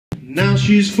Now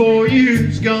she's 4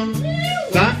 years gone,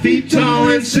 5 feet tall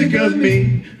and sick of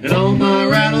me and all my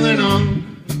rattling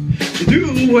on. She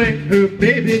threw away her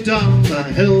baby doll, I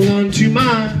held on to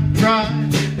my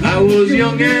pride. I was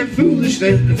young and foolish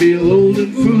then, I feel old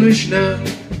and foolish now.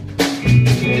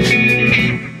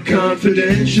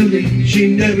 Confidentially,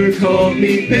 she never called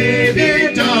me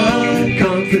baby doll.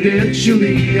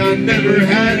 Confidentially, I never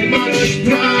had much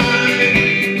pride.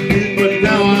 But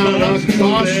now I lost the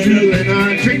boss too, and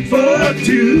I drink for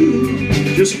two,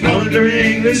 just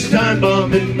pondering this time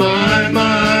bomb in my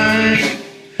mind.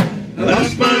 I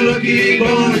lost my lucky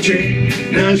ball chain,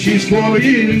 now she's 4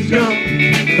 years gone,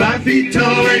 5 feet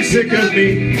tall and sick of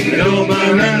me and all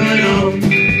my rattling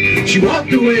on. She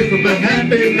walked away from a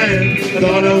happy man, I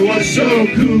thought I was so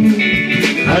cool.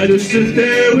 I just stood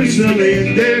there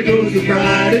whistling, there goes the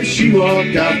bride as she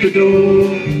walked out the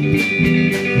door.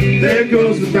 There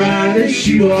goes the bride as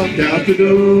she walked out the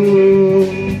door.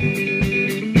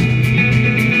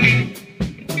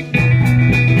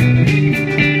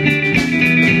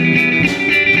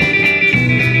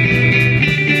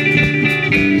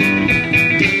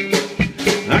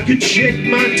 I could shake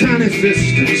my tiny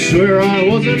fist and swear I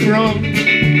wasn't wrong.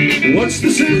 What's the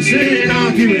sense in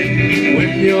arguing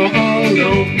when you're all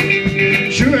alone?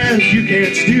 Sure as you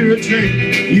can't steer a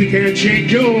train, you can't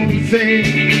change your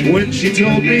fate. When she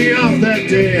told me off that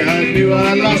day, I knew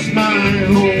I lost my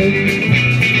home.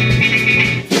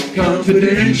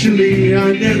 Confidentially,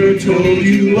 I never told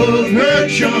you of her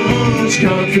charms.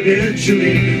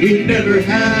 Confidentially, we never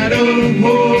had a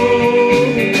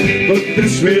home. But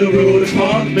this railroad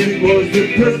apartment was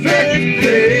the perfect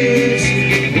place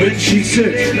when she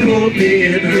said and hold me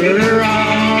in her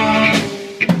arms.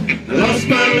 I lost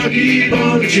my lucky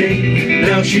ball chain,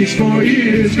 now she's 4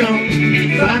 years gone,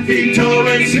 5 feet tall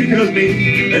and sick of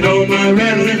me and all my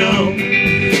rattling on.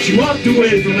 She walked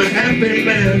away from a happy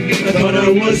man, I thought I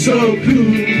was so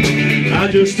cool. I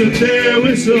just stood there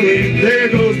whistling, there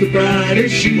goes the bride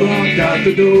as she walked out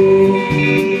the door.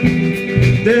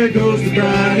 There goes the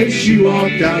bride as she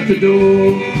walked out the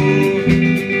door.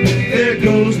 There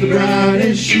goes the bride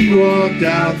as she walked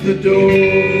out the door.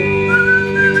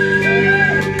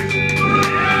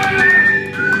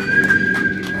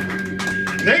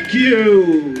 Thank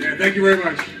you. Yeah, thank you very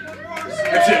much.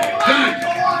 That's it. Done.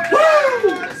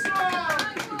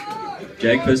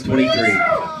 Jagfest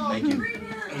 23.